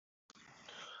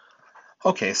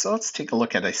Okay, so let's take a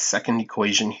look at a second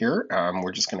equation here.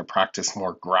 We're just going to practice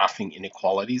more graphing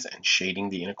inequalities and shading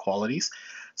the inequalities.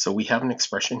 So we have an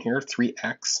expression here,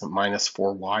 3x minus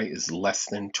 4y is less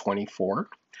than 24.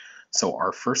 So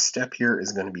our first step here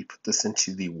is going to be put this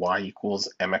into the y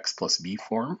equals mx plus b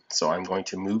form. So I'm going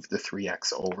to move the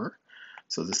 3x over.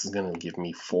 So this is going to give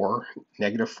me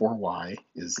negative 4y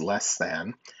is less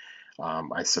than.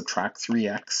 I subtract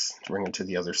 3x to bring it to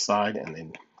the other side and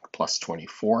then plus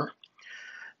 24.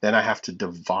 Then I have to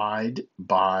divide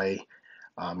by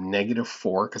negative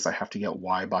 4 because I have to get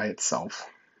y by itself.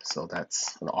 So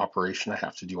that's an operation I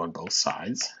have to do on both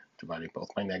sides, dividing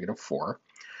both by negative 4.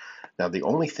 Now the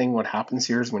only thing what happens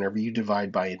here is whenever you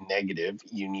divide by a negative,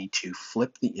 you need to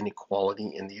flip the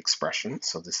inequality in the expression.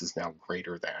 So this is now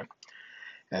greater than.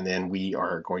 And then we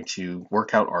are going to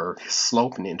work out our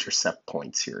slope and intercept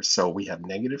points here. So we have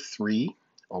negative 3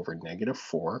 over negative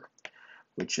 4,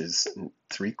 which is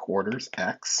 3/4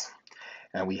 x,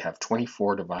 and we have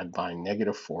 24 divided by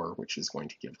negative 4, which is going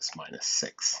to give us minus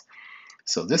 6.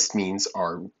 So this means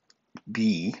our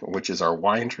b, which is our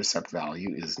y-intercept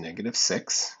value, is negative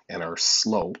 6, and our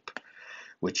slope,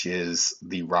 which is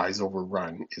the rise over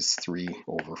run, is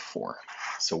 3/4.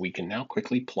 So we can now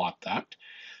quickly plot that.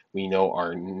 We know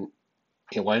our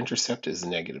y-intercept is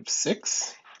negative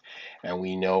 6, and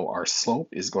we know our slope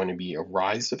is going to be a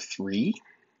rise of 3,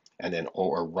 and then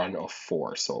a run of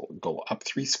 4. So go up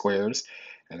 3 squares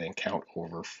and then count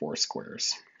over 4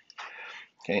 squares.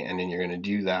 Okay, and then you're going to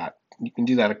do that. You can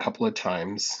do that a couple of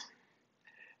times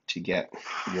to get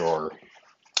your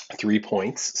 3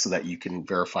 points so that you can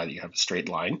verify that you have a straight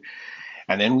line.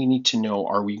 And then we need to know,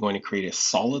 are we going to create a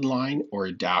solid line or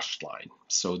a dashed line?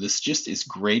 So this just is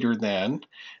greater than.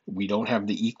 We don't have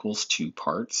the equals to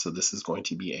part, so this is going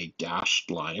to be a dashed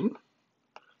line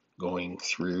going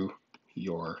through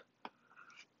your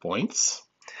points.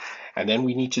 And then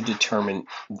we need to determine,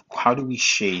 how do we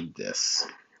shade this?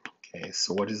 Okay,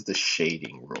 so what is the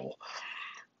shading rule?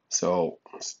 So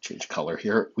let's change color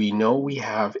here. We know we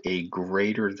have a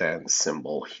greater than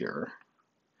symbol here.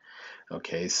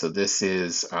 Okay, so this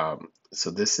is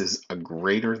a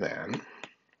greater than.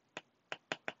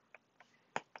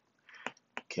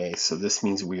 Okay, so this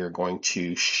means we are going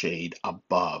to shade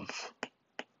above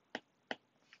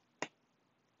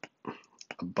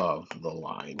the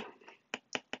line.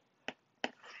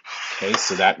 Okay,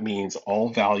 so that means all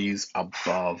values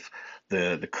above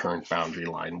the current boundary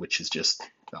line, which is just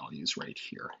values right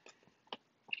here.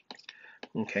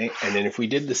 Okay, and then if we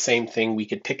did the same thing, we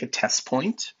could pick a test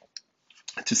point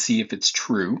to see if it's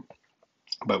true,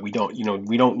 but we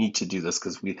don't need to do this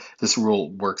because this rule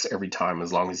works every time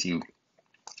as long as you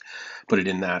put it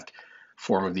in that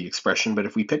form of the expression. But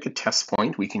if we pick a test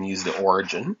point, we can use the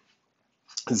origin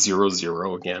 0,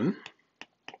 0 again.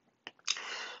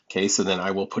 Okay, so then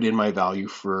I will put in my value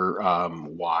for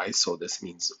y. So this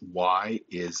means y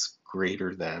is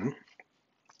greater than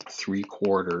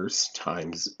 3/4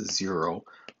 times 0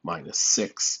 minus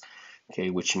 6. Okay,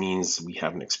 which means we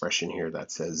have an expression here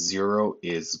that says 0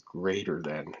 is greater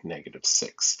than negative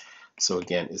 6. So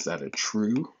again, is that a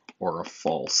true or a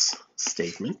false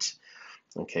statement?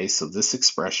 Okay, so this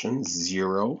expression,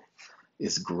 0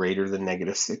 is greater than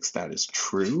negative 6, that is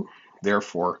true.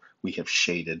 Therefore, we have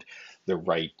shaded the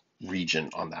right region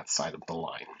on that side of the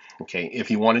line. Okay,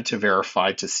 if you wanted to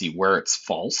verify to see where it's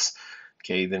false,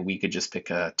 okay, then we could just pick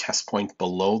a test point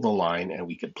below the line and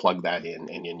we could plug that in,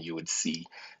 and then you would see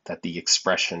that the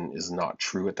expression is not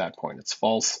true at that point. It's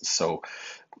false, so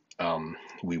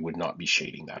we would not be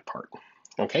shading that part.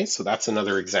 Okay, so that's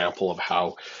another example of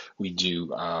how we do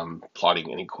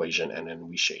plotting an equation and then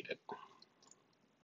we shade it.